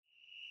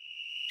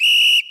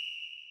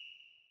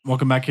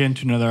Welcome back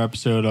into another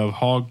episode of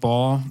Hog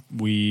Ball.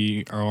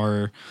 We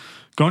are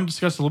going to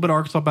discuss a little bit of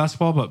Arkansas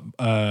basketball, but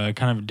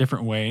kind of a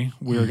different way.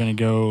 We're going to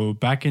go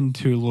back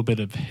into a little bit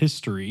of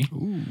history.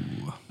 Ooh.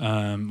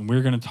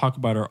 We're going to talk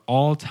about our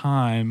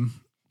all-time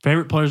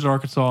favorite players at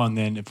Arkansas, and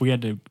then if we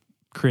had to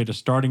create a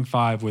starting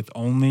five with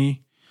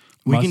only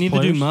We can either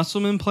players, do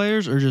Musselman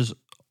players or just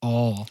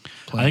all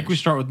players. I think we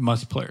start with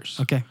Muss players.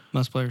 Okay,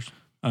 Muss players.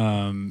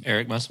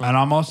 Eric Musselman. And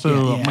I'm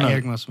also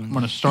Eric Musselman. I'm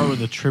going to start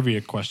with a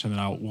trivia question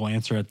that we'll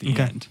answer at the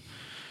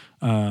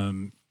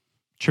end.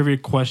 Trivia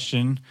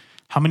question: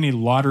 how many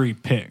lottery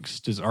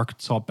picks does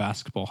Arkansas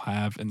basketball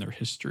have in their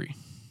history?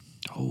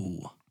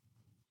 Oh,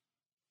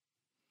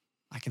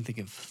 I can think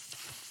of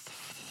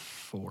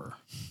 3.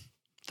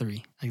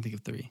 I can think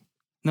of 3.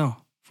 No,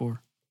 4,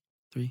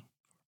 3.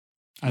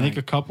 I think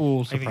a couple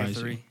will I think of surprise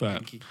 3. you, but I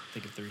think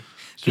of 3.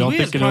 so y'all We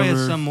think it probably had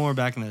over. some more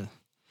back in the.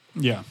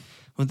 Yeah,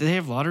 Well, did they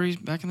have lotteries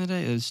back in the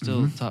day? It was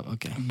still top.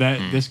 Okay.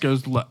 that this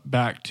goes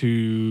back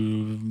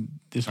to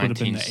this would have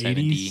been the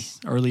 80s,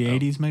 early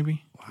 80s,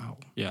 maybe. Wow.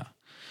 Yeah,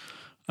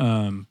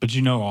 but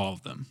you know all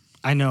of them.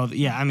 I know.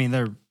 Yeah, I mean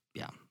they're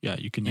Yeah,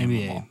 you can name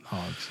them all. NBA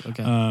Hogs.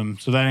 Okay.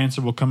 So that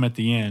answer will come at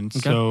the end. Okay.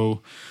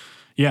 So,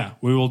 yeah,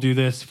 we will do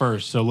this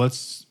first. So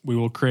we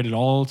will create an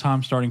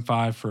all-time starting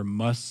five for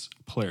Muss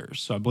players.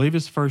 So I believe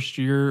his first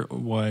year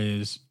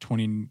was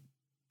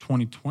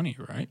 2020,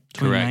 right?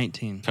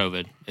 2019.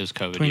 COVID. It was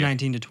COVID.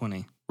 2019 to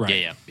 20.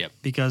 Right. Yeah.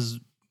 Because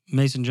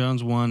Mason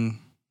Jones won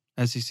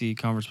SEC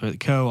Conference Player,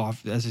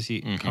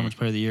 SEC Conference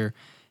Player of the Year,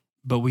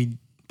 but we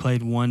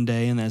played one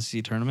day in the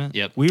SEC tournament.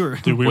 Yep. We were.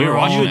 Dude, we were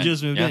watching You it. had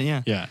just moved in,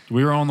 yeah. Yeah,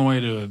 we were on the way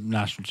to a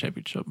national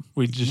championship.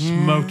 We just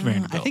smoked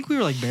Vanderbilt. I think we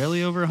were like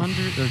barely over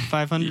 100 or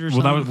 500 or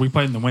well, something. we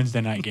played in the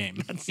Wednesday night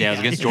game. Yeah, it was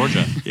against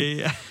Georgia.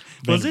 Yeah.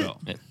 Was it?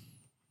 Vanderbilt.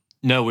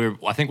 No,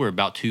 I think we were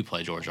about to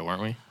play Georgia,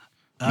 weren't we?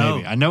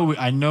 Maybe. I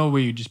know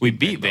we just We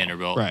beat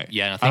Vanderbilt. Right.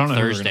 Yeah, and I I don't think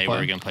know who we're Thursday we gonna were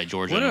play. going to play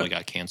Georgia What and a- we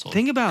got canceled.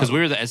 Think about- because we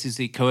were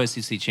the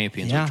co-SEC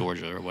champions Yeah. with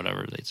Georgia or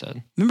whatever they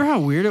said. Remember how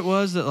weird it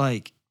was that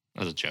like.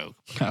 That was a joke.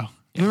 Oh,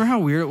 Remember how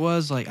weird it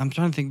was? Like I'm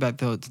trying to think back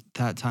though to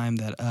that time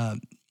that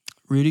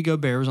Rudy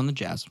Gobert was on the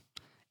Jazz.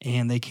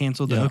 And they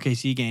canceled the Yeah.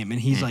 OKC game, and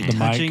he's like The mic.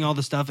 touching all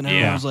the stuff, and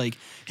everyone Yeah. was like,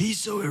 "He's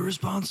so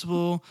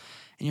irresponsible,"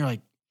 and you're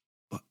like,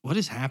 "What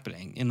is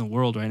happening in the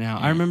world right now?"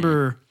 I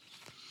remember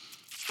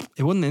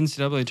it wasn't the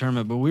NCAA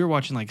tournament, but we were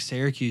watching like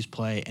Syracuse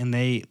play, and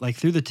they like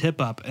threw the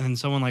tip up, and then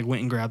someone like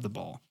went and grabbed the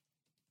ball,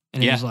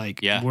 and it Yeah. was like,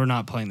 Yeah. "We're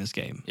not playing this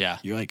game." Yeah.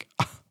 You're like,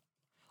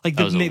 like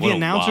That was a the little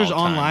announcers wild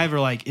on time. live are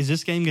like, "Is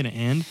this game gonna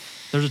end?"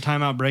 There's a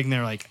timeout break, and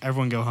they're like,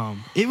 "Everyone go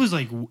home." It was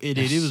like it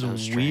was So weird.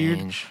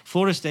 strange.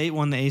 Florida State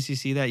won the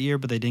ACC that year,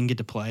 but they didn't get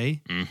to play.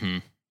 Mm-hmm.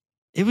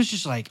 It was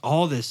just like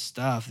all this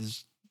stuff,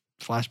 this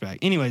flashback.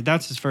 Anyway,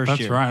 that's his first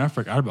that's year. right. I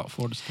forgot about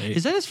Florida State.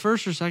 Is that his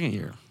first or second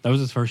year? That was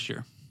his first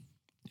year.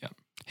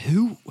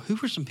 Who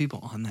were some people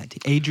on that team?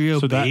 Adrio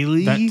So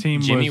Bailey? that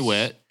team Jimmy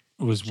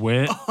was Witt,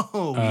 Witt.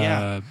 Oh,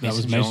 yeah. That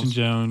was Mason Mason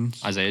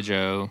Jones. Isaiah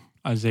Joe.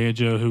 Isaiah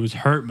Joe, who was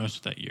hurt most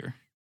of that year.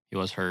 He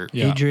was hurt.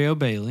 Yeah. Adrio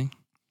Bailey.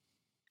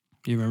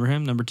 You remember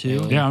him? Number 2?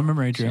 Bailey. Yeah, I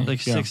remember Adrian.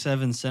 Like yeah.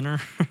 6'7" center.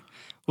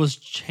 Was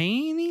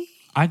Cheney?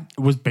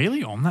 Was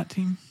Bailey on that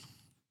team?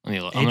 I'm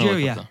gonna look Adrio, up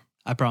yeah. the-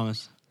 I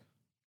promise.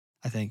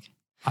 I think.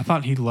 I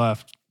thought he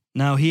left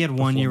No, he had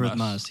one Before year with Muss.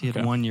 Muss. He had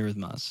Okay. 1 year with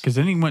Muss. because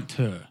then he went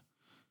to.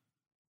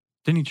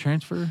 Didn't he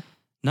transfer?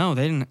 No,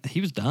 they didn't.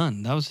 He was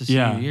done. That was his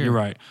senior year. You're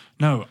right.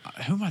 No,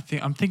 who am I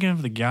thinking? I'm thinking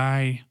of the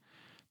guy.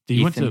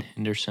 He went Ethan to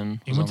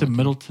Henderson. he was went on to the team.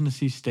 Middle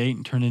Tennessee State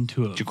and turned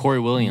into a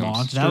Ja'Cory Williams.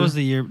 monster. That was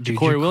the year. Dude,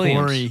 Ja'Cory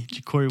Williams.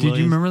 Ja'Cory Did Williams.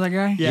 you remember that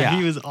guy? Yeah, Yeah.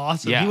 he was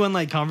awesome. Yeah. He won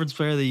like Conference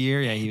Player of the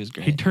Year. Yeah, he was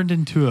great. He turned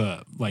into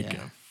a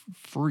Yeah.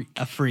 freak.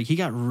 A freak. He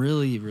got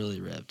really, really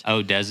ripped.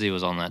 Oh, Desi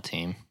was on that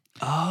team.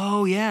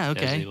 Oh, yeah.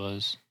 Okay. Desi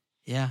was.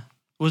 Yeah.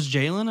 Was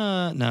Jalen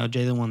no,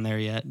 Jalen wasn't there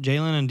yet.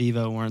 Jalen and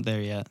Devo weren't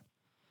there yet.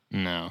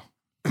 No.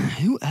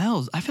 Who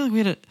else? I feel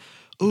like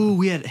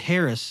we had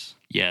Harris,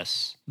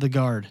 Yes. the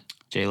guard.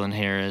 Jalen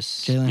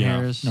Harris. Jalen Yeah,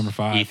 Harris. number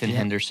 5. Ethan Yeah.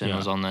 Henderson Yeah.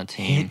 was on that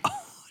team.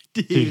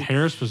 Dude. Dude,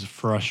 Harris was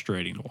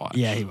frustrating to watch.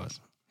 Yeah, he was.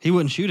 He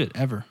wouldn't shoot it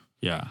ever.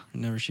 Yeah.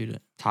 He'd never shoot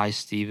it. Ty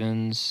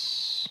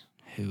Stevens.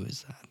 Who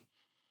is that?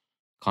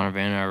 Connor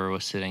Vanover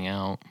was sitting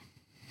out.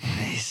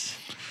 Nice.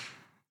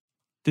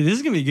 Dude, this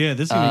is going to be good.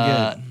 This is going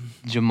to be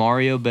good.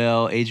 Jamario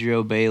Bell,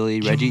 Adrio Bailey,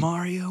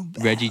 Mario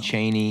Bell. Reggie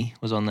Chaney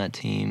was on that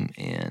team,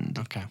 and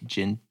Okay.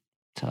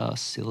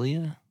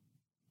 Gentasilia?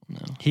 No.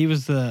 He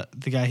was the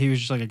guy. He was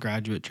just like a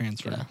graduate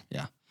transfer.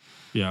 Yeah.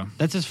 Yeah.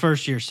 That's his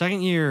first year.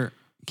 Second year,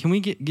 can we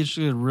get just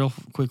a real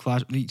quick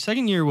flash? The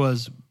second year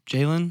was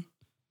Jalen,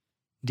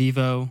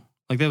 Devo.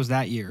 Like that was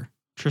that year.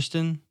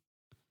 Tristan,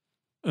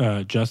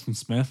 Justin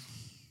Smith,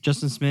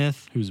 Justin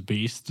Smith, who's a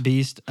beast.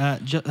 Beast. Who's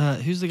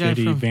the guy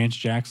JD from? Vance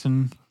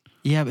Jackson,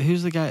 Yeah, but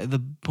who's the guy?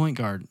 The point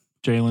guard,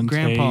 Jalen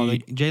Grandpa,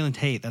 Tate. Jalen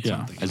Tate. That's Yeah.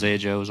 something. Isaiah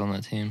Joe was on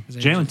that team.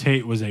 Jalen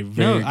Tate was a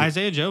very No, good-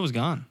 Isaiah Joe was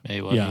gone. Yeah,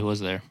 he was. Yeah. He was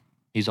there.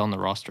 He's on the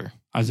roster.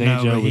 Isaiah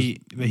no, Joe but was he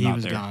not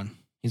was there. gone.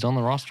 He's on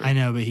the roster. I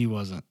know, but he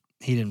wasn't.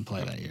 He didn't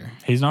play that year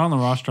He's not on the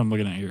roster I'm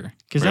looking at here.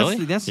 because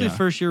Really? that's Yeah. the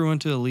first year we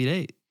went to Elite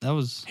Eight. That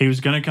was He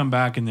was going to come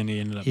back, and then he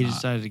ended up he not.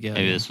 decided to go.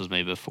 Maybe this was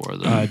made before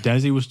the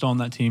Desi was still on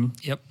that team.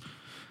 Yep.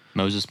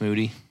 Moses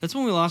Moody. That's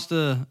when we lost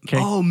to. Okay.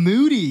 Oh,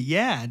 Moody.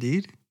 Yeah,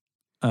 dude.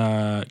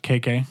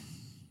 KK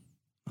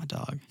My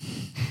dog.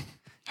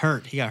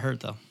 Hurt. He got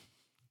hurt though.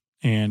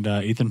 and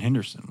Ethan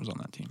Henderson was on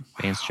that team.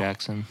 Vance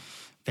Jackson.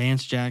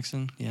 Vance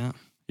Jackson. Yeah.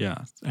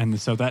 Yeah, and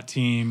so that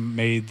team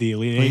made the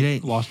Elite Elite Eight,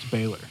 Eight. lost to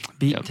Baylor.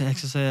 Beat Yep.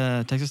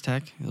 Texas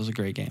Tech. It was a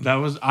great game. That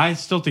was. I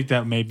still think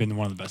that may have been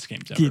one of the best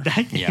games ever. Dude,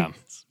 that game. Yeah.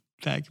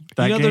 That,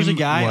 That you know, there's a game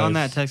guy on was-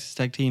 that Texas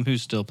Tech team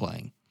who's still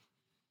playing.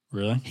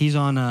 Really? He's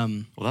on.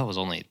 Well, that was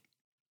only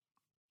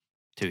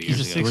 2 years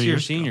He's a ago. 6-year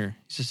years ago. senior.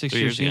 He's a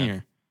 6-year years ago. senior.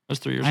 That was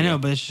 3 years I know,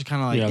 ago. but it's just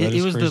kind of like Yeah, that it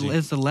is was crazy.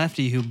 it's the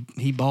lefty who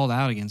he balled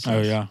out against. Oh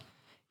us. yeah.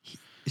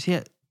 Is he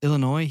at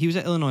Illinois? He was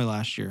at Illinois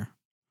last year.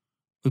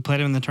 We played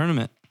him in the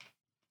tournament.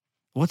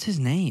 What's his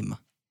name?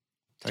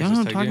 Do you know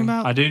what I'm talking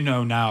about? I do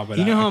know now, but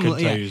You know I how couldn't I'm,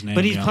 tell yeah. you his name.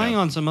 But he's yeah. playing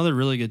on some other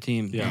really good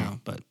team Yeah. now.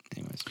 But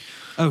anyways,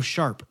 oh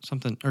Sharp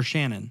something or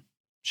Shannon.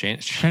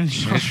 Shannon Shannon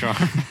Sharp.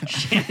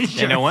 Shannon Yeah,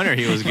 Sharp. no wonder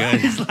he was good.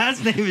 His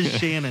last name is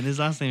Shannon. His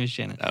last name is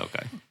Shannon.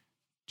 Okay.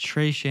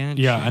 Trey Shannon.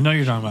 Yeah, I know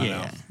you're talking about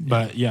Yeah. now.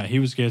 But yeah, he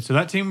was good. So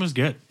that team was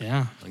good.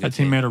 Yeah. That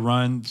team made a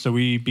run. So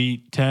we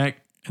beat Tech,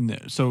 and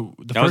so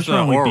the That was first the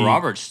round we Oral beat,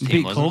 Roberts We team,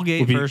 beat wasn't it? Colgate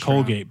we beat first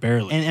Colgate round.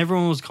 barely, And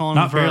everyone was calling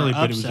not for barely, an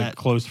but it was a upset.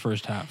 close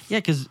first half. Yeah,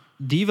 because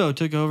Devo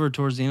took over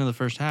towards the end of the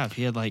first half.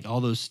 He had like all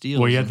those steals.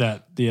 Well, he had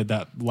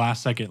that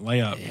last second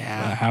layup Yeah.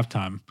 at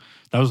halftime.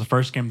 That was the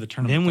first game of the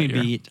tournament. Then we that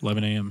year, beat-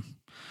 11 a.m.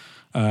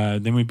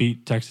 Then we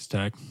beat Texas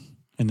Tech,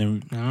 and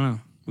then I don't know.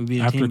 We beat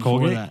a After team before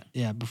Colgate? that.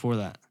 Yeah, before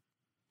that.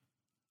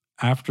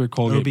 after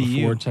Colgate, OBU.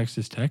 before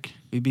Texas Tech.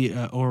 We beat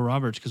Oral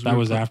Roberts because That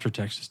was after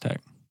Texas Tech.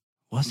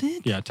 Was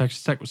it? Yeah,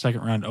 Texas Tech was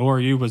second round.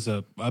 ORU was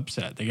a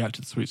upset. They got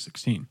to the Sweet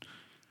 16.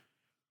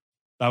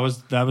 That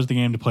was the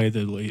game to play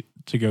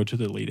to go to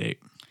the Elite Eight.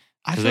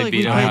 I 'Cause feel they like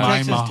beat we played Ohio.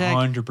 Texas I'm Tech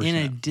 100%. in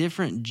a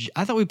different.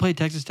 I thought we played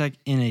Texas Tech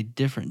in a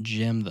different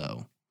gym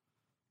though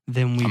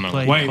than we I'm gonna-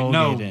 played Wait, Colgate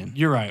no, in.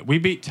 you're right. We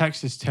beat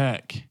Texas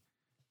Tech.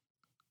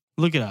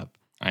 Look it up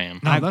I am.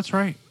 No, that's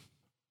right.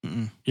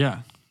 because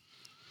Yeah.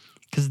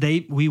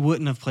 we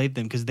wouldn't have played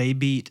them because they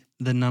beat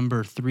the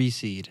number 3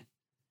 seed.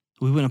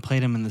 We wouldn't have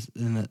played them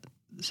in the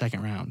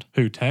second round.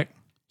 Who, Tech?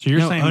 So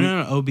you're saying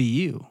no,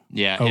 OBU.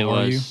 Yeah, Oh, it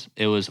are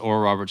you? was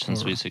Oral Roberts in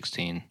Oral. Sweet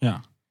 16.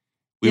 Yeah.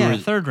 We yeah, were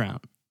third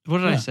round. What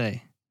did I Yeah.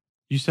 say?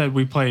 You said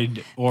we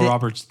played Oral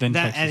Roberts, then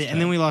That, Texas Tech.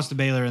 and then we lost to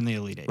Baylor in the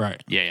Elite Eight.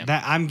 Right. yeah.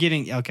 That I'm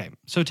getting okay.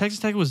 So Texas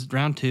Tech was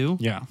round 2.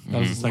 Yeah. That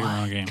was the second Wow.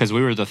 round game. Because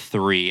we were the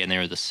 3 and they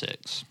were the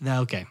 6.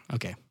 Okay.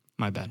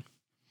 My bad.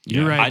 Yeah.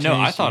 You're right. I know.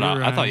 I Chase, thought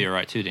you're I thought right. you were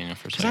right too, Daniel.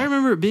 For a Because I second.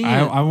 remember it being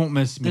I won't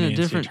miss in many a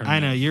different. NCAA I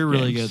know you're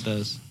really games. good at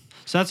those.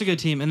 So that's a good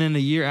team. And then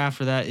the year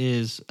after that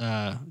is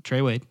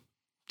Trey Wade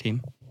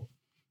team.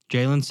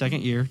 Jalen's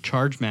second year,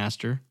 charge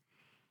master.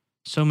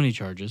 So many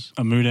charges.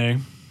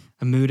 Amude,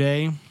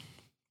 Amude,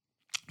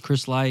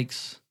 Chris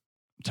Likes,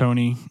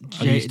 Tony,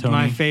 I used Tony.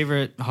 my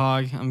favorite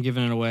hog. I'm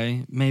giving it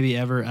away. Maybe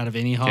ever out of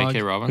any hog.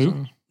 KK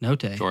Robinson,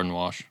 Note. Jordan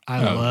Wash. I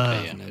Oh,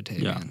 love yeah. Note,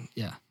 Yeah. man.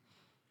 Yeah.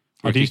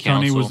 Rookie Adis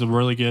Tony was Council. a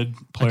really good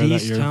player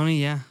Adis that year.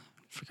 Tony, yeah.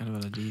 Forgot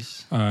about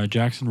Adis.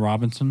 Jackson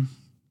Robinson.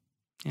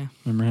 Yeah.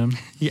 Remember him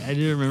Yeah, I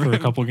do remember for a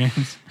him. couple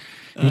games?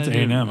 He went to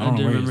A&M. I don't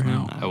know where he is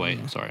now. Oh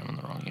wait, sorry, I'm in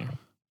the wrong year.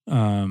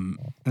 And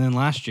then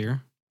last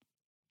year,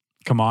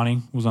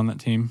 Kamani was on that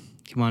team.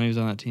 Kimani was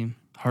on that team.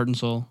 Heart and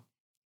Soul.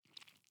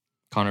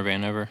 Connor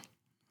Vanover.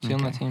 Is he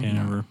on that Okay. team?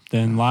 Hanover.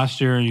 Then last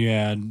year you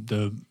had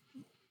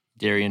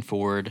Darian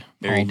Ford,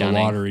 Barry all the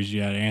Dunning. lotteries.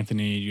 You had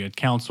Anthony. You had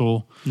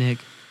Council, Nick.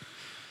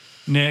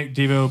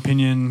 Devo,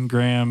 Pinion,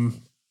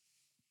 Graham,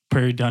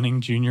 Perry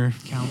Dunning Jr.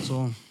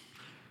 Council.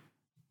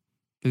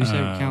 Did we say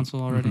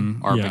Council already?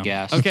 Arpa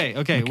Gas. Okay.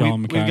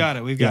 McCallum, We've got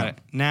it. We've got Yeah. it.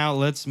 Now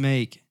let's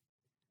make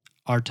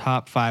our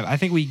top 5. I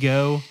think we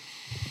go.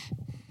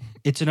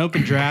 It's an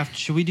open draft.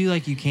 Should we do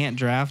like you can't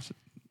draft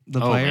the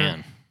Oh player?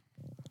 man.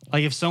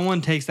 Like if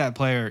someone takes that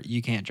player,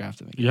 you can't draft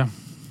them again. Yeah.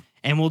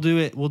 And we'll do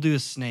it. We'll do a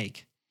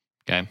snake.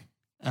 Okay.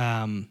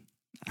 How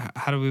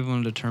do we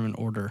want to determine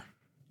order?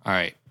 All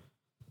right.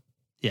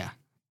 Yeah.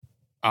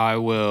 I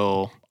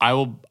will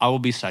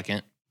be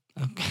second.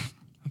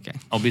 Okay.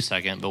 I'll be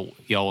second, but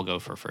y'all will go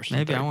for first. and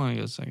Maybe I third. want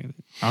to go second.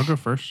 I'll go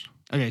first.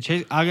 Okay,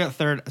 Chase. I'll go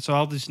third. So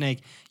I'll do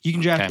snake. You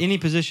can draft Okay. any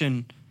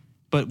position,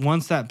 but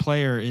once that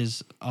player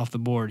is off the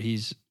board,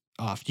 he's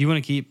off. Do you want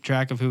to keep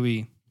track of who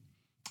we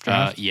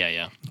draft?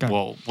 Yeah. Okay.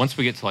 Well, once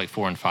we get to like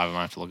 4 and 5, I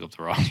might have to look up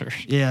the rosters.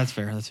 Yeah, that's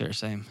fair. That's fair.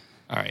 Same.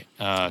 All right.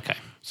 Okay.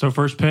 So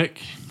first pick,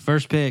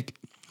 First pick,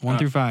 1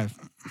 through 5.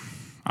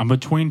 I'm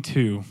between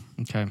 2.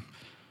 Okay.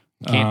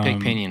 Can't pick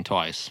Pinion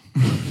twice.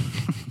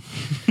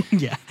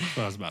 Yeah.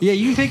 I was about Yeah,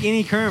 you can pick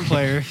any current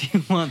player if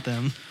you want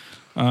them.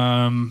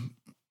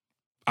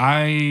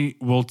 I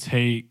will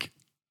take.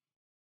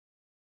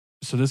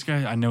 So this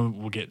guy I know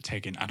will get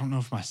taken. I don't know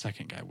if my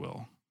second guy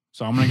will.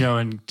 So I'm gonna go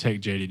and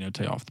take JD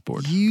Note off the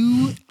board.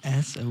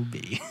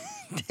 USOB.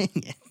 Dang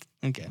it.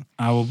 Okay.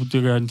 I will go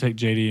ahead and take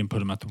JD and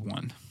put him at the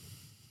 1.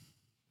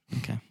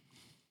 Okay.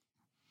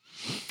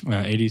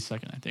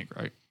 82nd, I think,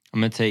 right? I'm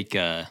gonna take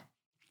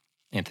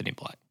Anthony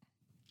Black.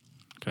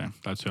 Okay,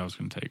 that's who I was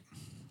going to take.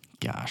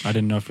 Gosh. I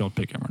didn't know if y'all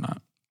pick him or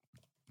not.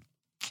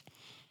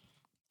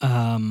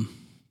 I'm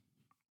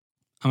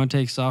going to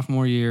take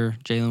sophomore year,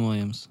 Jalen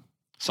Williams.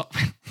 So,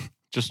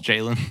 just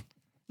Jalen.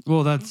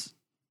 Well, I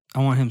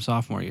want him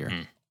sophomore year.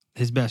 Mm.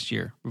 His best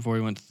year before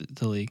he went to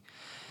the league.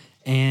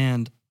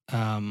 And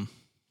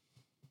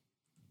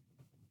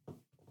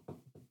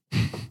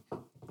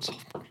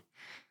Sophomore.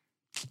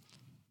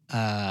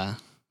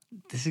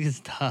 this is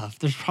tough.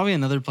 There's probably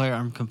another player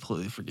I'm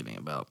completely forgetting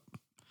about.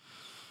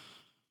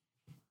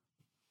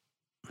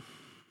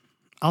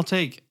 I'll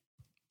take,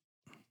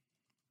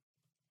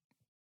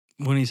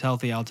 when he's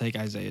healthy, I'll take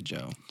Isaiah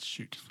Joe.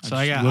 Shoot. So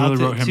I got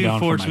literally wrote him two down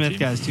for Fort my Smith team.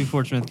 guys. Two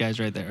Fort Smith guys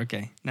right there.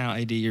 Okay. Now,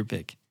 AD, your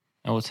pick.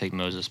 I will take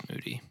Moses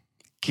Moody.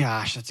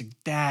 Gosh,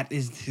 that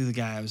is who the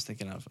guy I was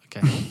thinking of.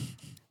 Okay.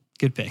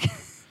 Good pick.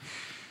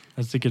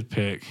 That's a good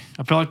pick.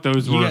 I feel like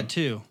those You were... got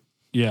two.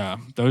 Yeah,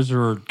 those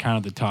were kind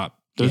of the top.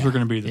 Those were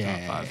going to be the top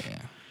five.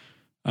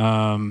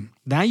 Yeah.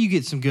 Now you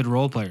get some good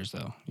role players,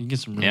 though. You get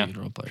some really good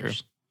role players.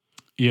 Sure.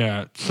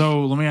 Yeah.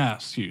 So let me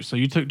ask you. So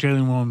you took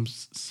Jalen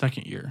Williams'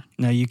 second year.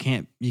 No, you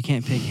can't pick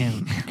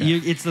him.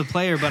 It's the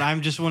player, but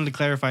I'm just wanted to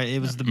clarify.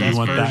 It was the best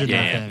want that? version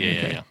Yeah, of yeah, him. yeah,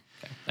 Okay. yeah.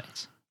 Okay,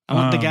 thanks. I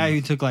want the guy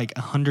who took like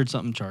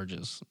 100-something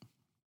charges.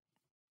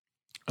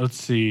 Let's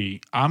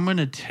see. I'm going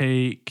to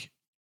take...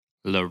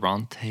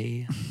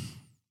 Laronte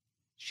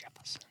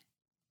Jefferson.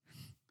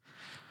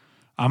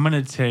 I'm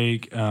going to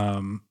take... you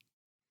know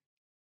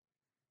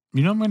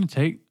what I'm going to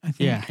take? I think.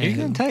 Yeah. Who you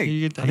gonna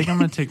take? I think I'm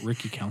going to take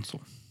Ricky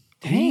Council.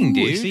 Dang, Ooh,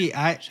 dude. See,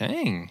 I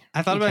Dang.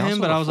 thought Ricky about him,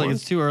 Council but at I was like, fourth?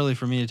 it's too early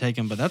for me to take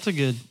him. But that's a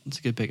good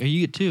pick. Oh,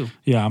 you get two.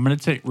 Yeah, I'm going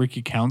to take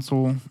Ricky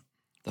Council,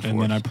 The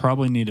and then I fourth.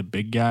 probably need a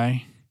big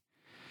guy.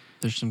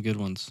 There's some good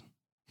ones.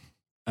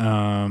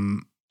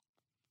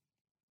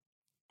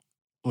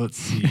 Let's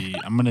see.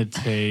 I'm going to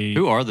take...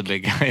 Who are the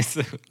big guys?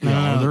 Yeah, No.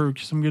 are there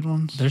some good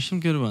ones? There's some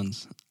good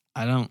ones.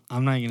 I'm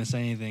not gonna say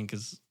anything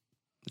because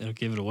it'll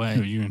give it Who, away.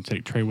 you going to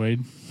take Trey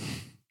Wade?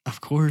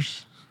 Of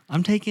course,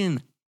 I'm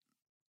taking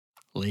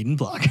Layden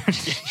Block.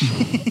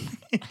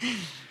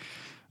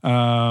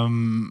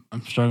 I'm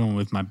struggling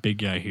with my big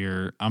guy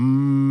here.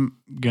 I'm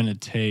going to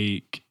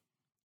take...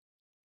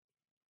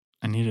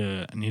 I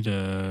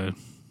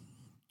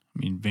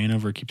mean,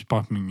 Vanover keeps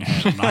popping in my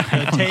head. I'm not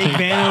gonna Take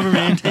Vanover,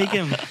 man. Take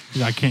him.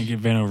 I can't get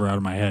Vanover out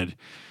of my head.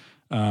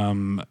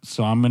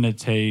 So I'm going to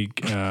take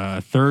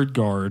third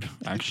guard,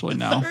 actually,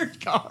 now. Third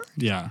guard.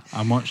 Yeah,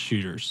 I want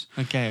shooters.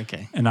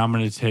 Okay. And I'm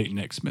going to take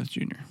Nick Smith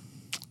Jr.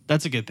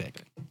 That's a good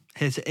pick.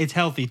 It's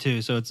healthy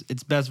too, so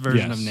it's best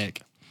version of Yes.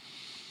 Nick.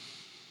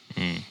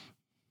 Mm.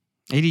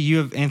 AD, you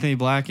have Anthony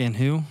Black and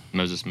who?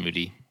 Moses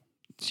Moody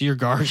So your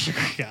guards,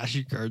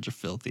 your guards are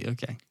filthy.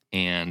 Okay,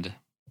 and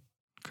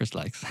Chris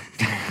likes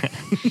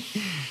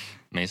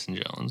Mason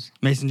Jones.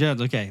 Mason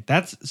Jones. Okay,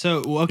 that's so.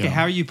 Okay, Yeah.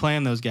 how are you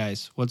playing those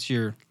guys? What's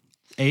your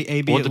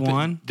AB Well, at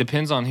one?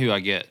 Depends on who I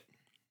get.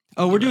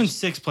 Oh, we're doing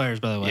 6 players,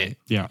 by the way.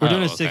 Yeah. We're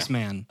doing a okay.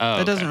 6-man. Oh,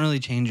 that doesn't okay. really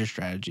change your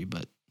strategy,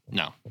 but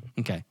No.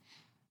 okay.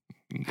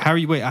 How are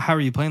you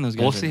playing those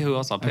guys? We'll see who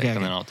else I'll pick, Okay, and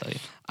okay. then I'll tell you.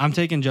 I'm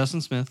taking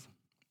Justin Smith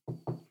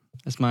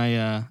as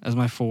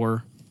my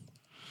 4.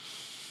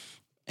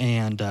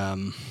 And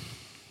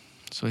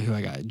so who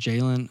I got?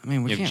 Jalen. I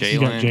mean, we You have can't. You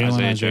got Jalen, Jalen,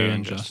 Isaiah, Isaiah, Joe, and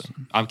and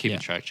Justin. I'm keeping Yeah.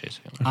 track, Chase.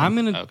 I'm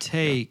gonna Okay,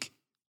 take.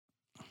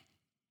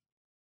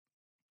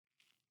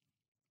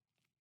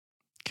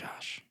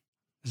 Gosh,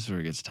 this is where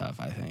it gets tough.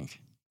 I think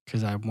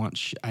because I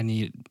want. I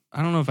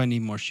don't know if I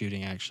need more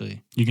shooting.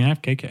 Actually, You can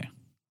have KK.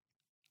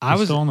 I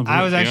was still on the board.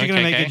 actually You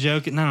gonna want make a KK?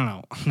 joke.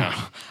 No.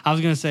 Oh. I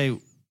was gonna say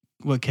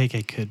what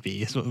KK could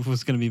be. Is what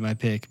was gonna be my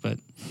pick, but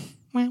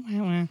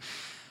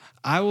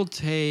I will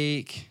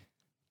take.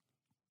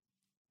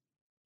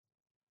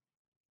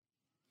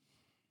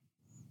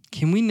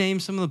 Can we name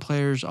some of the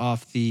players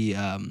off the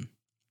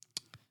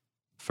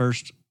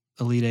first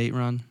Elite 8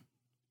 run?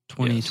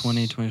 2020,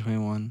 Yes.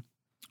 2021.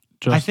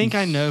 I think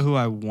I know who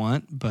I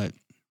want, but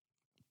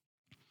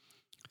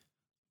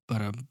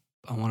I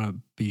want to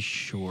be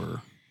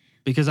sure.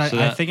 Because So I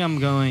that- think I'm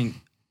going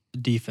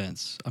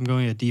defense. I'm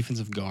going a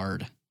defensive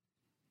guard.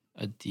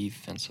 A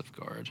defensive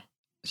guard.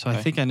 So I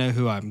Okay. think I know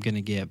who I'm going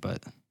to get,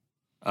 but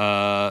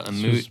A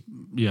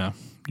Yeah,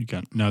 you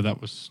got... No,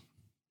 that was...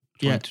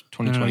 yeah,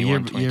 2021, year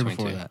 2022.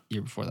 before that.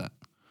 Year before that.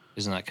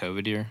 Isn't that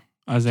COVID year?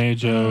 Isaiah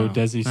Joe, No.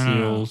 Desi No, no,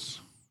 no. Seals,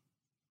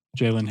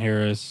 Jalen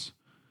Harris.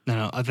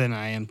 No, then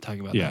I am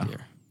talking about Yeah. that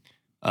year.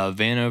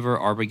 Vanover,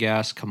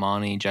 Arbogast,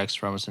 Kamani, Jackson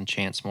Robinson,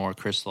 Chance Moore,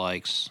 Chris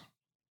Likes,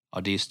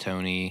 Audis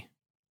Tony,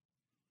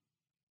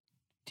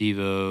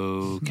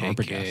 Devo, KK.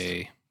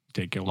 Arbogast.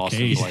 Take it. Lawson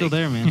Okay. He's Blake. still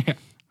there, man. Yeah.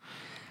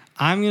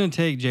 I'm going to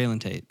take Jalen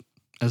Tate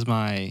as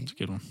my That's a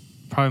good one.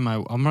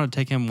 I'm going to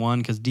take him 1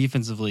 because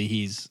defensively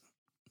he's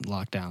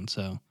locked down.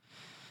 So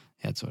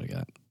yeah, that's what I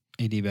got.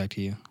 AD, back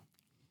to you.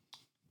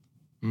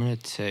 I'm going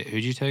to take,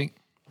 who'd you take?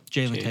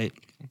 Jalen Tate.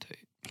 Tate.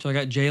 So I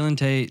got Jalen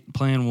Tate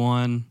playing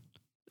 1,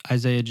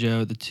 Isaiah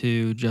Joe at the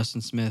 2,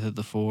 Justin Smith at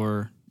the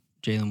 4,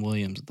 Jalen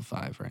Williams at the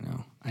 5 right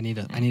now. I need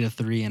a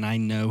 3, and I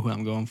know who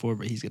I'm going for,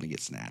 but he's going to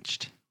get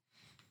snatched.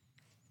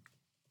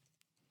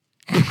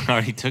 I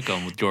already took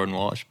him with Jordan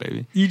Walsh,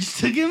 baby. You just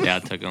took him? Yeah, I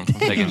took him. I'm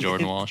taking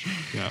Jordan Walsh.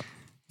 Yeah.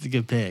 It's a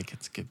good pick.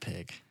 It's a good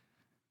pick.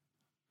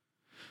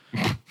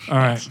 All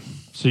right.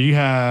 So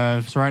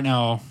right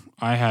now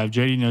I have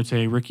JD Note,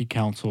 Ricky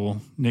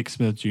Council, Nick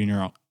Smith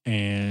Jr.,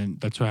 and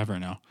that's what I have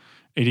right now.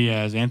 AD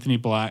has Anthony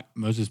Black,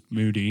 Moses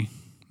Moody,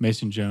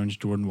 Mason Jones,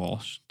 Jordan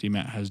Walsh.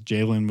 D-Matt has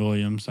Jalen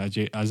Williams,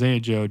 Isaiah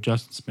Joe,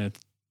 Justin Smith,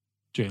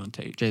 Jalen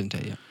Tate.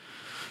 Yeah.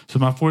 So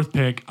my fourth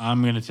pick,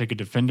 I'm going to take a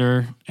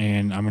defender,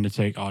 and I'm going to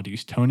take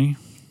Audi's Tony.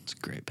 It's a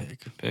great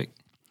pick.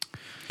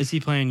 Is he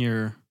playing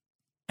your...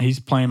 He's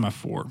playing my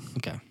 4.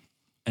 Okay.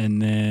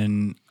 And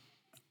then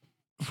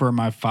for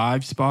my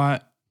 5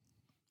 spot...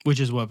 Which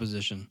is what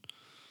position?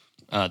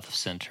 The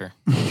center.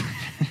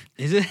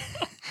 Is it?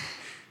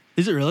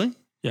 Is it really?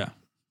 Yeah.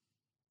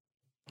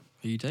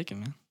 Who are you taking,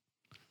 man?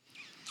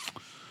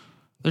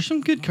 There's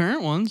some good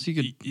current ones. You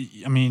could...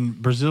 I mean,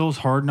 Brazil's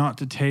hard not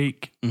to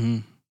take Mm-hmm.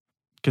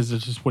 because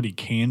it's just what he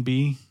can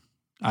be.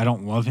 I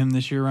don't love him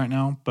this year right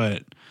now,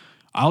 but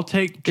I'll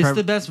take... It's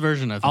the best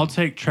version of him. I'll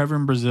take Trevor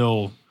in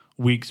Brazil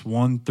weeks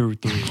 1 through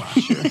 3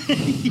 last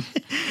year.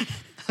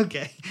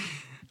 Okay.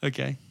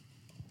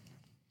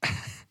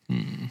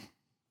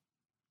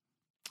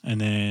 And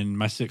then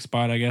my 6th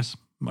spot, I guess.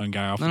 One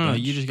guy off the bench. No,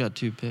 you just got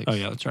 2 picks. Oh,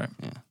 yeah, that's right.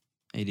 Yeah.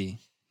 AD.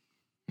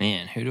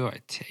 Man, who do I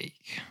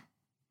take?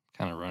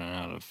 Kind of running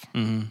out of...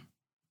 Mm-hmm.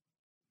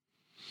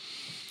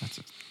 That's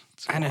a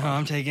I know who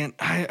I'm taking.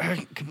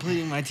 I'm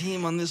completing my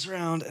team on this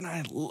round, and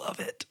I love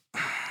it.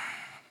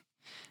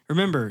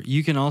 Remember,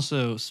 you can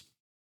also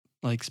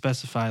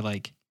specify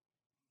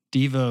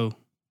Devo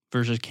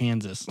versus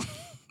Kansas.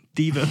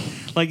 Devo,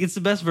 it's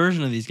the best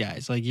version of these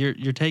guys.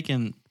 You're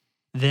taking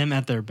them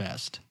at their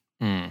best.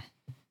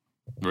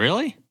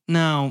 Really?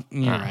 No,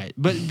 you're right.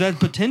 But that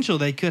potential,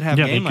 they could have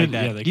game like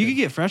that. Yeah, you could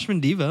get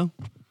freshman Devo.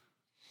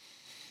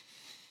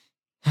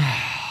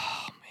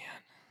 Oh,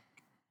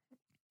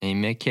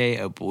 man. Emeke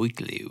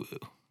Obukwelu.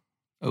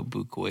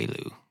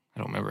 I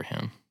don't remember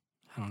him.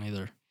 I don't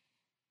either.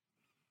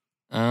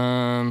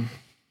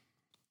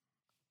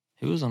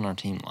 Who was on our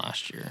team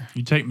last year?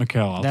 You take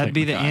Mikal. That'd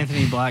be the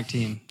Anthony Black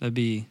team. That'd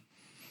be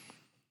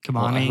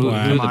Kamani. Who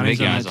are the Kamani's big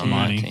guys on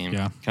that Kamani, team?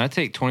 yeah. Can I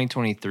take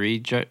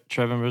 2023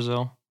 Trevin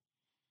Brazil?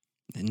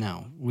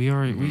 No, we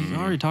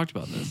already talked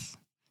about this.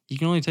 You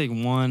can only take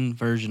one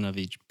version of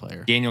each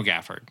player. Daniel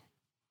Gafford.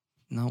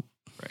 Nope.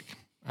 Frick.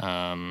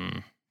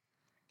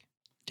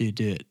 Dude,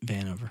 do it.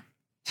 Vanover.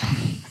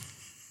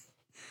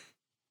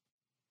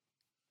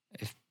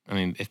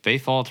 If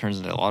Bayfall turns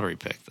into a lottery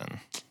pick, then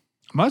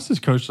Muss has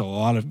coached a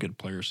lot of good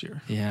players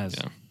here. He has.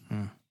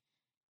 Yeah.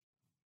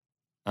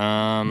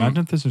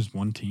 Imagine if this was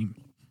one team.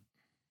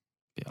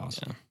 Be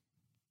awesome. Yeah.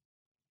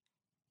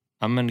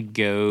 I'm gonna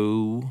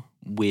go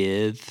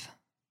with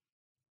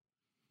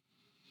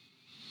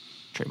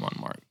Trayvon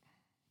Mark.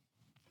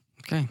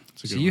 Okay.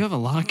 That's a So good you one. have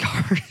a lot of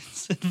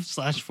cards of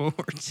slash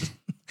forwards.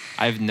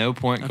 I have no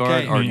point Okay.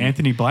 guard. I Or mean,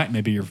 Anthony Black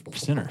may be your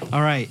center.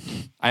 All right.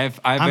 I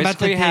I'm about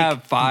to basically pick-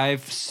 have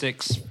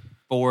 5'6",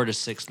 4 to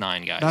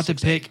 6'9" guys. About to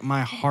 6'8". pick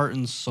my heart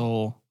and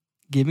soul.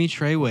 Give me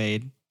Trey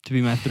Wade to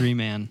be my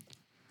 3-man.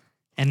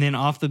 And then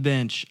off the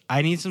bench,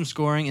 I need some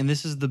scoring, and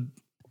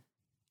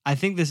I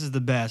think this is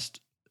the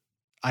best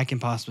I can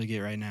possibly get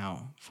right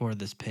now for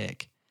this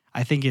pick.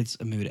 I think it's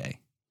Amude.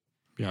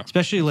 Yeah.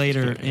 Especially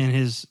later good. in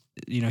his,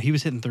 he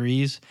was hitting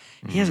threes.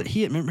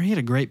 Remember he had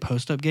a great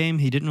post-up game.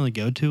 He didn't really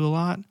go to a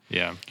lot.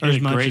 Yeah. He had as a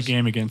much great as-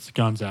 game against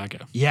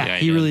Gonzaga. Yeah, Yeah,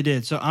 he he did. really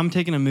did. So I'm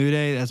taking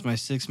Amude. That's my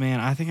 6-man.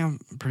 I think I'm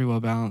pretty well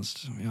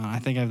balanced. I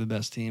think I have the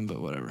best team,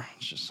 but whatever.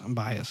 It's just I'm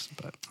biased,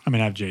 but I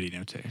mean, I have JD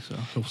Note, so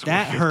he'll score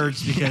that 50.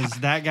 hurts because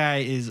that guy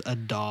is a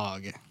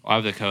dog. I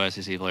have the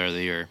co-SEC player of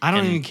the year. I don't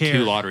and even care.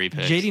 2 lottery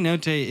picks. JD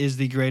Note is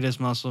the greatest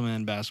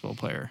Musselman basketball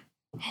player.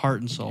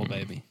 Heart and soul, Mm-hmm.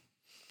 baby.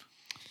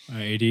 All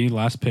right, AD,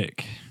 last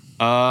pick.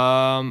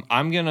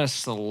 I'm gonna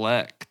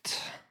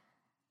select.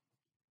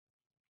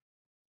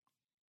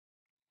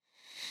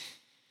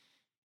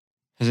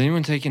 Has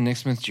anyone taken Nick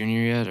Smith Jr.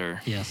 yet?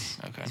 Or Yes.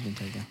 okay, He's been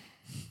taken.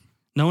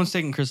 No one's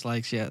taken Chris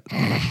Likes yet.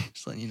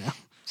 Just letting you know.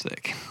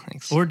 sick.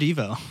 Thanks. Or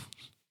Devo.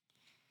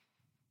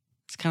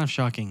 It's kind of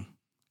shocking.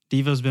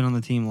 Devo's been on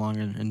the team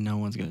longer and no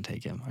one's going to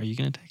take him. Are you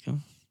going to take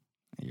him?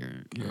 You're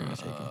going to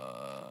take him.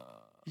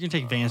 You're going to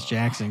take Vance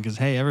Jackson because,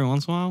 hey, every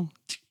once in a while.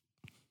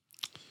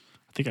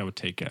 I think I would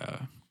take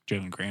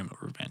Jalen Graham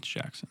over Vance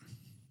Jackson.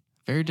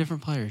 Very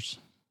different players.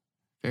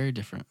 Very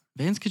different.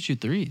 Vance could shoot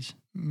threes.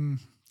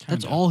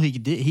 That's Kinda. all he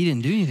did. He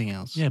didn't do anything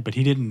else. Yeah, but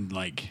he didn't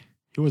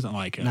he wasn't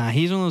like a, Nah,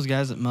 he's one of those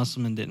guys that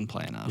Musselman didn't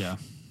play enough. Yeah,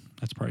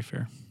 that's probably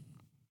fair.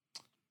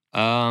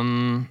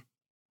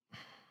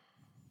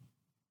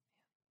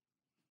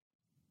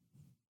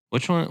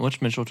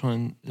 Which Mitchell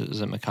twin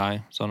is it?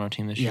 Mackay is on our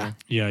team this Yeah. year.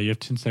 Yeah, you have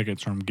 10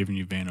 seconds from giving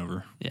you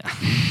Vanover. Yeah.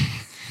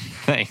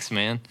 Thanks,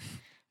 man.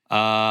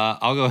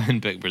 I'll go ahead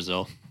and pick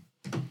Brazil.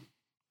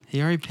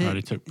 He already I picked.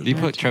 already took If you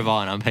put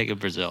Trevon, I'm picking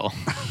Brazil.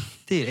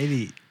 Dude,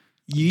 AD.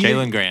 You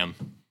Jalen Graham.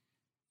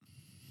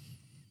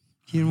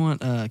 You didn't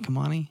want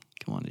Kamani?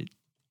 Come on, dude.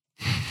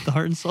 The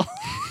heart and soul.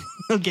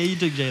 Okay, you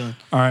took Jalen.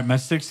 All right, my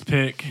 6th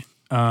pick.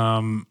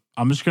 I'm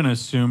just going to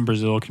assume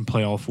Brazil can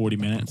play all 40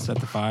 minutes at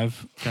the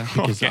 5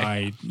 because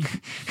I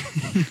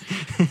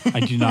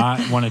do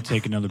not want to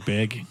take another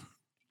big,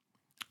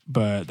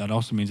 but that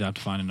also means I have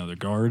to find another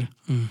guard.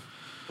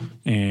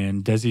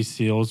 And Desi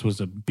Seals was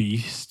a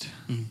beast.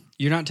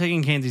 You're not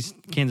taking Kansas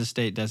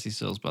State Desi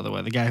Seals, by the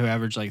way, the guy who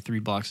averaged like 3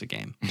 blocks a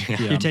game.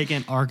 You're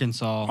taking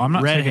Arkansas. I'm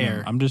not red taking hair.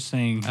 him. I'm just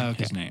saying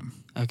his name.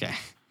 Okay.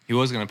 He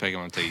was going to pick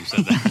him until you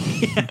said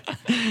that.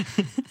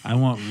 I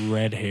want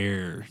red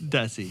hair.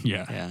 Desi.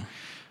 Yeah.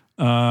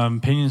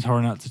 Pinion's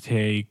hard not to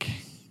take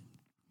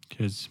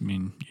because,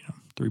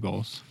 3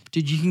 balls.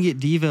 Dude, you can get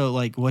Devo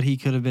like what he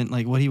could have been,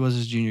 like what he was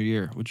his junior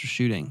year, which was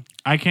shooting.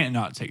 I can't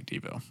not take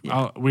Devo.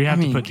 Yeah. We have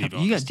to put Devo.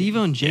 You got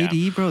Devo and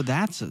JD, bro.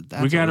 That's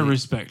we got to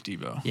respect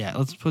Devo. Yeah,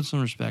 let's put some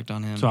respect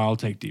on him. So I'll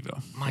take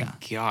Devo. My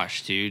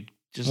gosh, dude.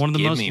 Just one of the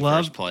give most me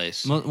loved, first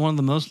place. one of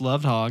the most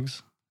loved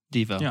hogs,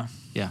 Devo.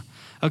 Yeah.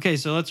 Okay,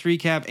 so let's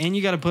recap. And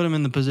you got to put them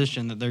in the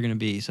position that they're going to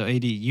be. So,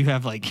 AD, you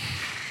have like...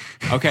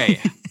 Okay,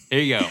 here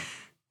you go.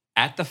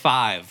 At the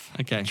 5,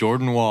 okay.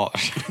 Jordan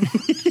Walsh.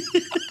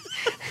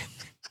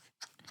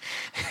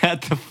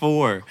 At the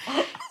 4,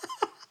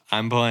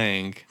 I'm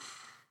playing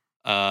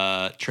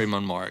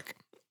Tremont Mark.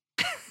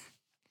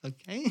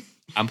 Okay.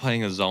 I'm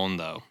playing a zone,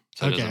 though,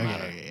 so it doesn't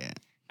matter. Yeah.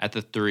 At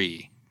the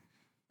 3,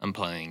 I'm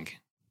playing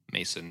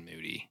Mason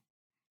Moody.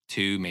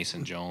 2,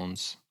 Mason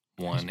Jones.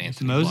 1,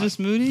 Anthony Moses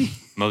Black. Moody?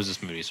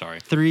 Moses Moody, sorry.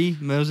 3,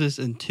 Moses,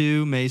 and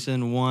 2,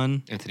 Mason,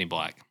 1. Anthony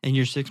Black. And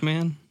your 6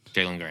 man?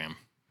 Jalen Graham.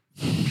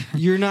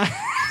 You're not...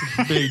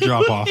 Big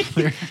drop off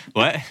there.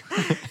 What?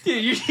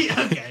 Dude,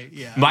 okay,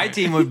 yeah. My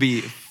team would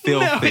be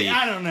filthy. No,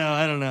 I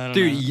don't know.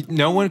 Dude,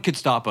 no one could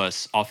stop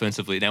us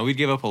offensively. Now, we'd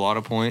give up a lot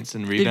of points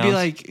and rebounds.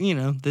 It'd be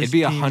like, this it'd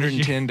be team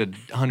 110 to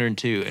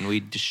 102, and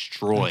we'd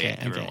destroy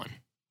everyone.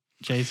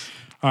 Chase?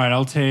 All right,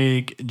 I'll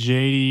take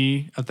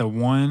JD at the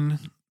 1.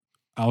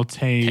 I'll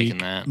take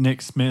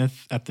Nick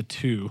Smith at the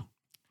 2.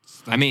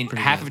 I mean,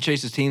 half of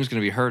Chase's team is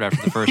going to be hurt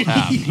after the first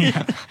half.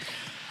 Yeah.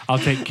 I'll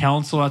take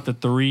Council at the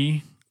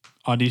 3.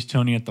 Audis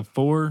Tony at the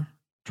 4.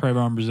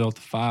 Trayvon Brazil at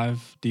the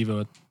 5.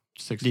 Devo at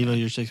 6. Devo,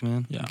 your 6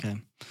 man? Yeah. Okay.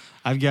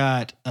 I've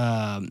got...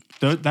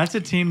 that's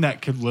a team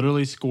that could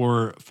literally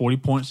score 40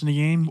 points in a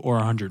game or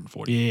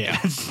 140. Yeah,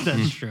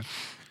 that's true.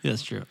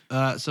 That's true.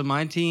 So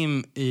my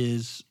team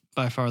is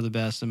by far the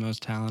best and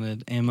most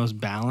talented and most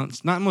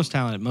balanced. Not most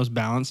talented, most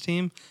balanced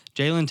team.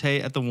 Jalen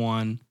Tate at the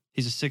 1.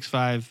 He's a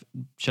 6'5"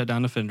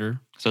 shutdown defender.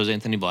 So is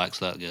Anthony Black,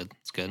 so that's good.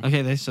 It's good.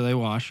 Okay, they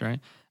wash, right?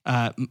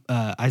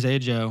 Isaiah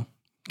Joe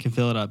can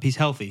fill it up. He's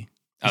healthy.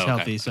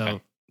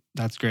 So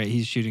that's great.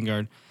 He's shooting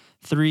guard.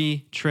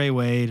 3, Trey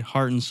Wade,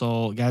 heart and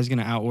soul. Guy's going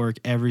to outwork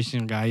every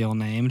single guy y'all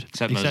named.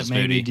 Except Moses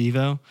maybe Moody.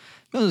 Devo.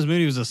 Moses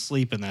Moody was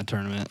asleep in that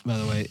tournament, by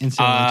the way.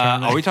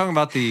 Tournament. Are we talking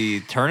about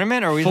the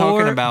tournament, or are we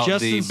talking about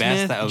the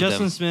best of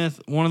Justin them?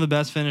 Smith, one of the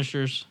best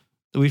finishers.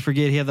 We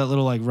forget he had that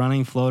little like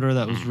running floater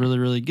that was really,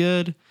 really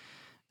good.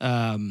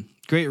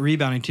 Great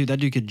rebounding, too. That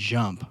dude could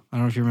jump. I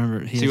don't know if you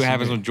remember. See what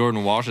happens when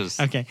Jordan Walsh is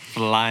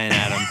flying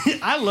at him.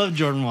 I love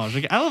Jordan Walsh.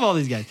 I love all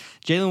these guys.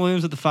 Jalen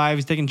Williams at the 5.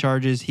 He's taking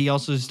charges. He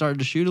also started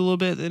to shoot a little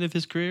bit at the end of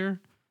his career.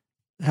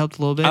 Helped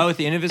a little bit. Oh, at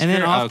the end of his career?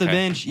 career? And then off the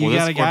bench, you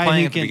got a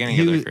guy who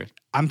can...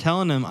 I'm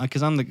telling him,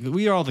 because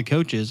we are all the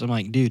coaches. I'm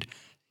like, dude,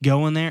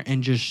 go in there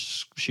and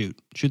just shoot.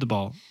 Shoot the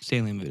ball.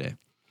 Stanley Mude.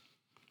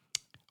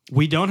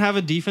 We don't have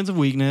a defensive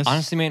weakness.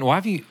 Honestly, man,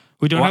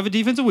 We don't have a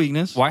defensive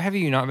weakness. Why have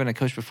you not been a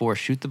coach before?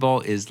 Shoot the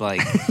ball is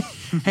like...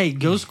 Hey,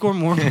 go score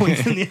more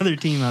points than the other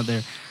team out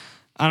there.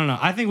 I don't know.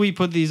 I think we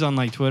put these on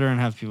like Twitter and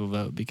have people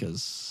vote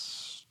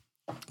because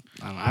I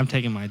don't know, I'm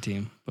taking my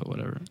team, but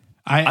whatever.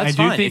 I do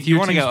fine. think if you your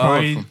want to team's go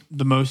probably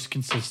the most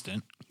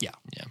consistent. Yeah.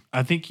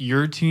 I think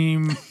your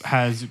team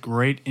has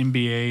great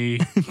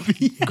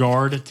NBA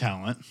guard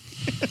talent.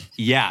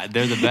 Yeah,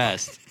 they're the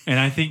best. And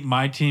I think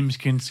my teams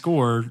can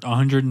score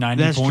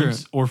 190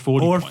 points or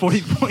 40 points.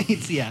 40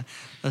 points, yeah.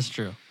 That's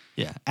true.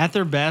 Yeah. At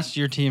their best,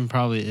 your team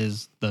probably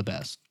is the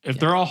best. If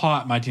they're all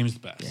hot, my team's the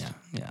best.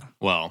 Yeah.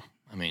 Well,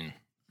 I mean,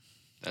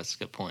 that's a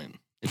good point.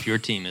 If your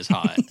team is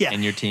hot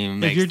and your team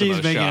makes if your the team's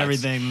most making shots,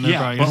 everything,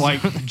 yeah. But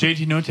like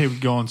JT Note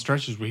would go on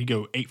stretches where he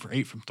go 8 for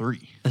 8 from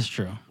 3. That's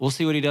true. We'll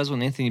see what he does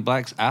when Anthony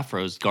Black's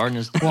afros guarding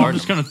his. Well, I'm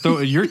just gonna throw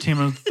your team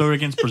and throw it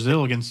against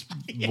Brazil against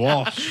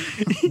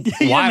Walsh.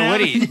 Why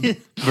would he?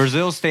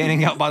 Brazil's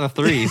standing out by the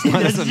 3s.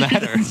 What does it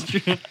matter? That's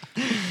true.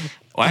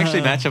 Well, I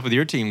actually match up with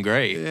your team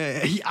great.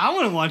 I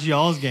want to watch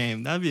y'all's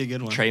game. That'd be a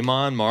good one.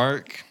 Tremont,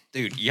 Mark.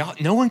 Dude, y'all,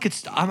 no one could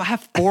stop. I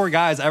have 4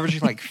 guys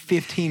averaging like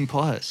 15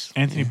 plus.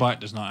 Anthony Black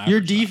does not average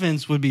Your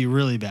defense would be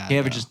really bad. He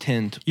averages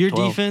 10. Your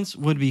 12. defense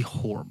would be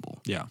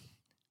horrible. Yeah.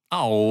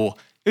 Oh,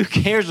 who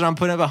cares when I'm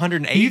putting up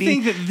 180? You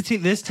think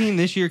that this team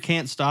this year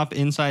can't stop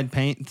inside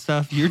paint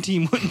stuff? Your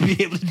team wouldn't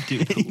be able to do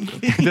anything.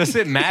 It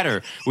doesn't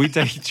matter. We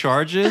take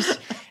charges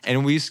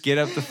and we skid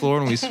up the floor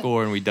and we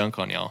score and we dunk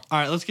on y'all. All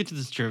right, let's get to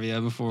this trivia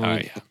before All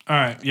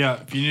right.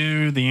 Yeah. If you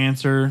knew the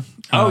answer.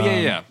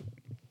 Yeah.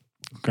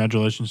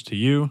 Congratulations to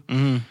you.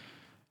 Mm-hmm.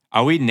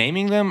 Are we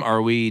naming them? Or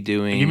are we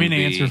doing? Give me an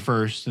answer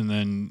first, and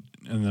then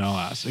and then I'll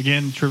ask.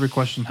 Again, trivia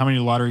question. How many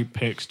lottery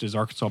picks does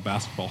Arkansas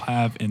basketball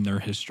have in their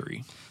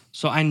history?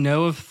 So I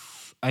know of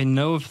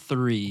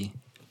 3.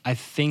 I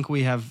think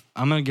we have.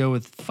 I'm gonna go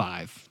with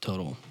 5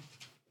 total.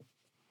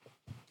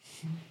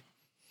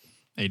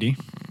 AD?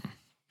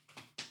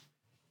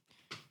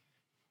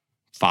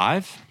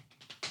 5?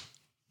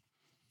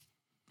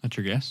 That's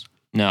your guess?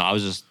 No, I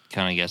was just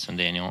kind of guessing,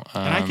 Daniel.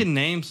 And I can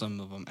name some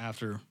of them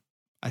after.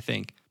 I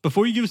think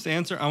before you give us the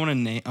answer, I want to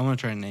name. I want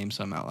to try and name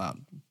some out loud.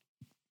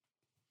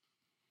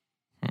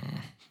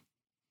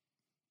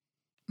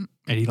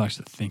 Eddie likes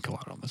to think a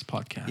lot on this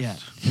podcast. Yeah,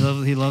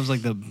 he loves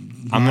like the.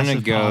 I'm gonna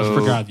massive go- I pause.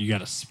 forgot you got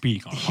to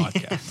speak on a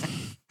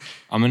podcast.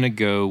 I'm gonna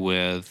go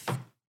with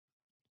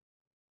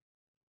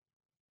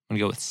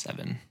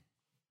 7.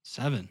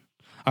 7.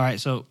 All right,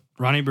 so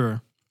Ronnie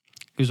Brewer,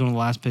 who's one of the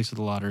last picks of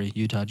the lottery,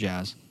 Utah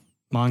Jazz.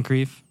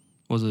 Moncrief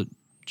was a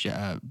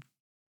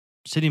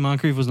Sidney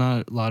Moncrief was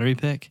not a lottery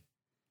pick.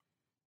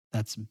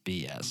 That's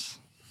BS.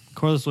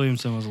 Corliss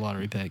Williamson was a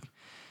lottery pick.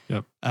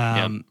 Yep.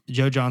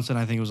 Joe Johnson,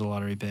 I think, was a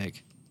lottery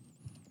pick.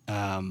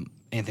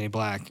 Anthony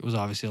Black was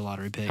obviously a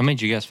lottery pick. How many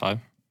did you guess? 5?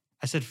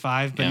 I said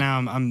 5, but Yeah.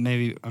 now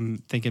I'm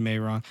thinking maybe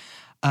wrong.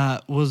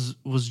 Was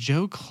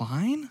Joe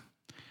Klein?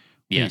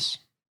 Yes.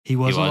 He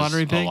was a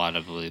lottery A pick. lot, I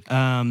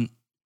believe.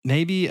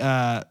 Maybe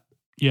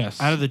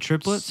Yes. out of the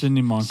triplets,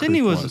 Sidney Moncrief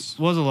Sidney was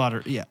a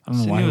lottery. Yeah, I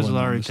don't know why Sidney he was a wasn't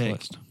on lottery this pick.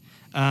 list.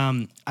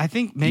 I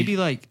think maybe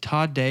like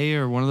Todd Day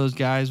or one of those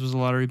guys was a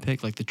lottery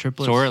pick, like the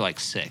triplets. So we're at like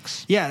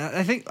 6. Yeah,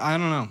 I think I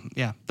don't know.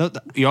 Yeah,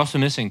 You're also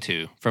missing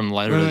 2 from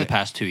literally Really? the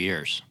past 2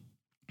 years.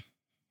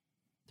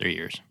 3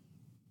 years.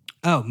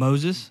 oh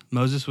Moses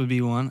would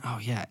be one. Oh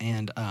yeah,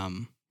 and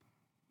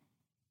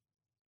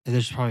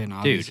there's probably an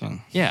obvious Dude.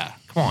 one. Yeah,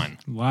 come on.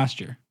 Last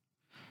year.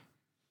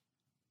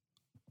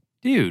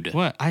 Dude.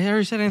 What? I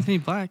already said Anthony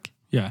Black.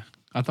 Yeah.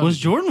 I thought Was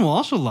Jordan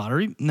Walsh a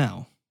lottery?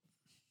 No,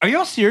 Are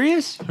y'all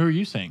serious? Who are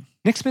you saying?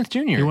 Nick Smith Jr.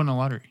 He won a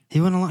lottery.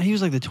 he won a lot. He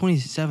was like the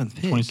 27th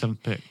pick.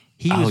 27th pick.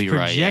 He Oh, was you're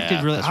right, projected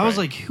yeah, really. that's I was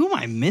right. like, who am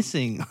I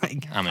missing?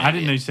 Like, I'm an I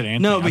didn't know idiot. you said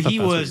Anthony. No, I but thought he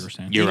that's what was- you were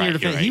saying. You're in your right,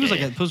 defense, you're he right, was yeah,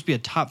 like yeah. supposed to be a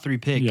top 3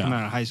 pick Yeah. coming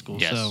out of high school.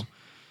 Yes. So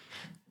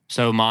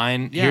So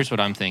mine, Yeah. here's what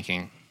I'm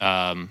thinking.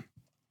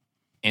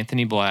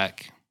 Anthony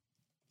Black,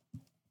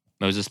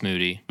 Moses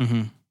Moody,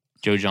 mhm.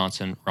 Joe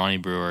Johnson, Ronnie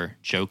Brewer,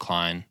 Joe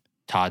Klein,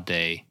 Todd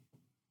Day,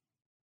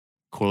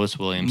 Corliss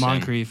Williamson,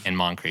 Moncrief. and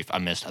Moncrief.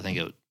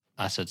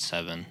 I said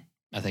 7.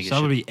 I think So that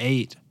it would should be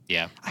 8.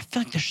 Yeah. I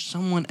feel like there's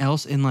someone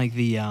else in like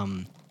the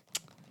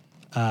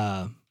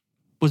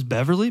was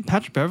Beverly?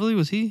 Patrick Beverly,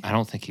 was he? I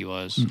don't think he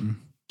was. Mm-mm.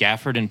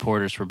 Gafford and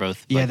Portis were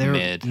both Yeah, like they were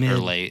mid mid. or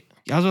late.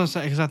 I was gonna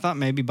say because I thought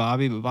maybe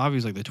Bobby, but Bobby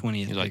was like the 20th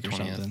He was like pick or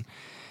 20th. something.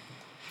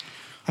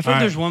 I feel like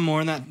All there's right. one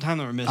more in that time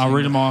that we're missing. I'll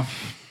read but- them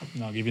off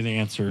and I'll give you the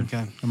answer.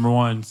 Okay. Number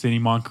 1, Sidney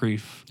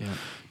Moncrief. Yeah.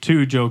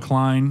 2, Joe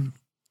Klein.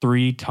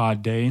 3,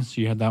 Todd Day.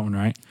 So you had that one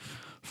right.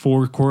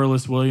 4,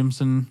 Corliss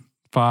Williamson.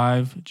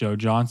 5, Joe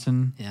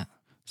Johnson. Yeah.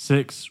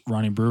 6,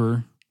 Ronnie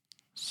Brewer.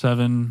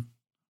 7,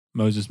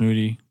 Moses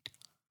Moody.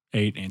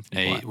 8,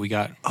 Anthony Hey, Black. we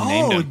got named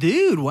Oh, him.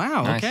 dude!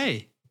 Wow. Nice.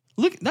 Okay.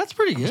 Look, that's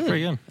pretty good. That's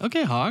pretty good.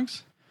 Okay,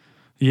 Hogs.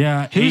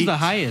 Yeah. Who's 8, the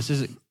highest?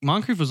 Is it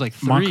Moncrief was like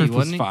 3, Moncrief was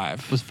wasn't he?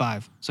 5. Was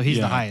 5. So he's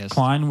Yeah. the highest.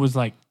 Klein was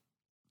like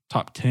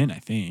top 10, I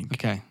think.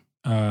 Okay.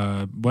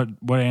 What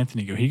did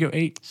Anthony go? He go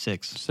 8,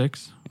 6.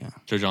 6?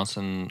 Joe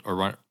Johnson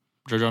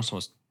Joe Johnson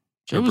was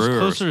Joe was Brewer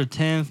closer to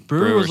 10th.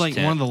 Brewer Brewer was was like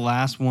 10th. one of the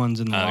last ones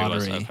in the he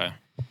was, lottery. okay.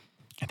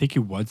 I think he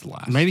was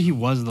last. Maybe he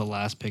was the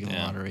last pick in the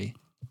Yeah. lottery.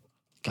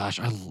 Gosh,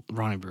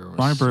 Ronnie Brewer. Was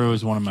Ronnie Brewer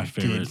was one of my did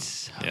favorite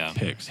so- Yeah.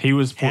 picks. He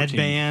was 14th.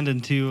 Headband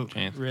and 2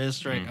 14th.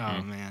 wrists, right?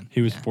 Oh Mhm. man,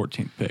 He was Yeah.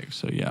 14th pick.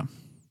 So yeah,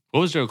 What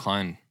was Joe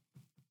Klein?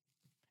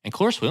 And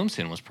Corliss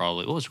Williamson was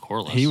probably, what was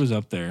Corliss? he was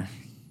up there.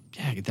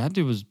 Yeah, that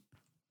dude was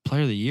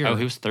player of the year. Oh,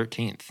 he was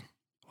 13th.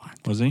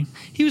 Was he?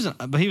 He was,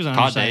 but he was an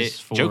Todd Day.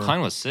 undersized 4. Joe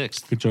Klein was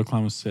 6th. Good. Joe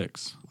Klein was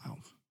 6.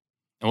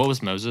 And what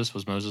was Moses?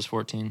 Was Moses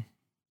 14?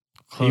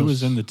 He was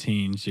Close. in the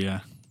teens.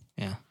 Yeah.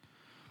 Yeah.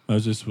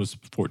 Moses was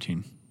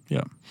 14.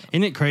 Yeah.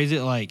 Isn't it crazy?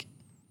 Like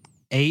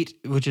 8,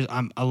 which is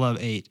I love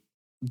 8.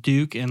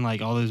 Duke and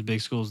like all those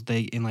big schools,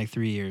 they in like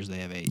 3 years they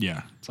have 8.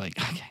 Yeah. It's like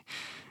okay.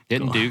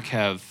 Didn't Cool. Duke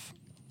have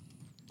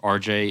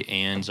RJ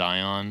and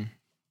Zion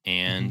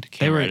and They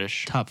Cam were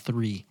Reddish? top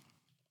 3.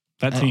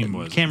 That team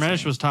was. Cam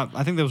Reddish insane. was top.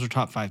 I think those were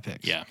top 5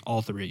 picks. Yeah.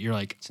 all 3. You're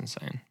like, It's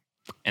insane.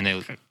 And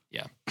they,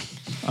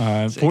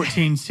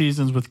 14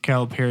 seasons with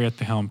Calipari at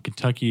the helm.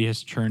 Kentucky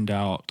has churned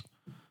out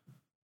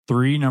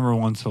 3 number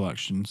 1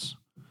 selections,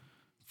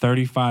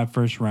 35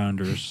 first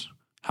rounders.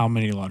 How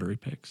many lottery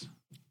picks?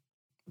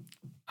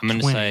 I'm going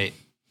to 20. say,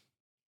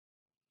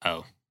 I'm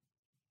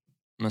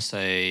going to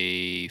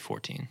say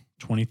 14.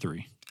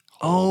 23.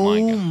 oh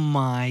God.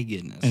 my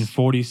goodness. And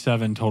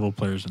 47 total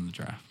players in the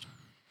draft.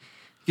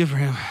 Good for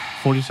him.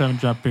 47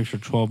 draft picks are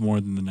 12 more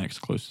than the next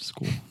closest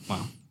school.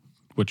 Wow.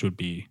 Which would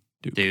be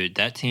Duke. Dude,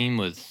 that team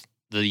with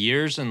the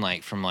years and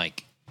like from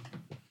like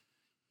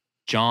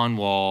John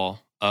Wall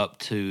up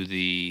to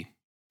the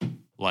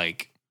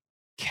like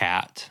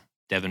Cat,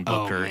 Devin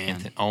Oh, Booker.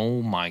 man.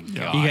 Oh my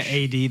gosh. You got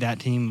AD. That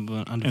team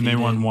went undefeated. And they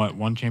won what?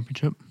 1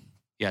 championship?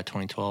 Yeah,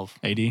 2012.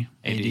 AD.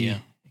 AD, yeah.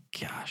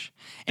 Gosh.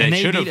 They And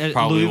they should have beat a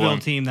probably Louisville won.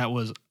 team that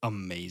was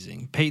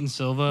amazing. Peyton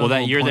Silva. Well,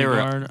 that little year they point were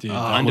guard. Dude,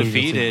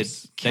 undefeated.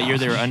 Louisville That year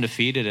they were Gosh.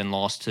 undefeated and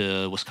lost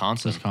to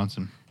Wisconsin.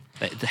 Wisconsin.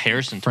 The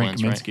Harrison Frank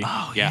twins, Kaminsky.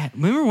 right? Oh, yeah.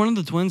 Remember one of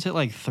the twins hit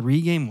like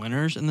 3-game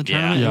winners in the Yeah.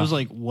 tournament? Yeah. It was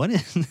like, what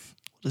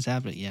is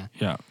happening? Yeah.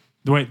 Yeah.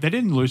 Wait, they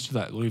didn't lose to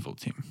that Louisville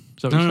team.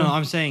 Is that what No, you're saying?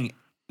 I'm saying,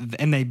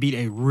 and they beat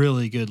a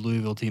really good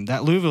Louisville team.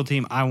 That Louisville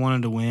team, I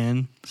wanted to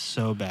win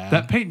so bad.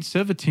 That Peyton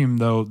Silva team,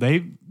 though, they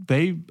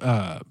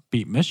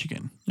beat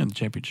Michigan in the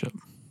championship.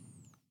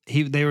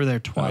 They were there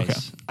twice.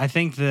 Okay. I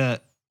think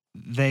that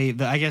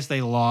I guess they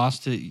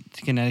lost to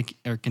Connecticut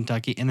or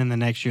Kentucky, and then the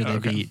next year they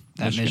Okay. beat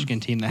that Michigan. Michigan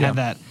team that Yeah. had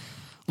that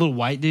little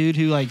white dude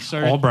who like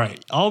started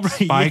Albright.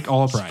 Spike yeah.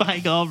 Albright.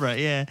 Spike Albright,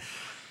 yeah.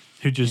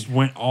 Who just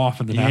went off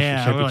in the Yeah,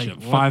 national we're like,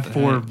 championship. what the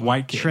 5'4" heck?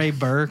 white kid. Trey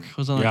Burke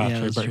was on. Yeah, Yeah, Trey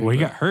that's Burke. Trey Well, he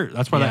Burke. got hurt.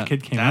 That's why Yeah, that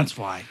kid came That's out.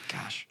 why.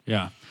 Gosh.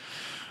 Yeah.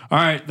 All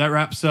right, that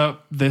wraps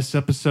up this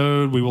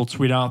episode. We will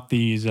tweet out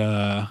these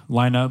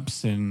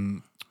lineups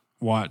and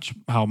watch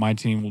how my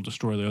team will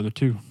destroy the other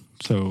two.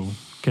 So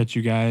catch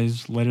you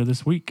guys later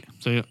this week.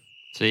 So yeah.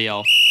 See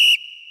y'all.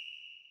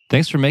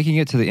 Thanks for making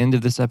it to the end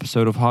of this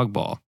episode of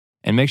Hogball.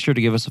 And make sure to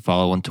give us a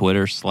follow on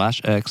Twitter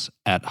 /X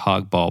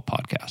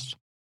 @HogballPodcast.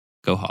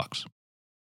 Go Hogs.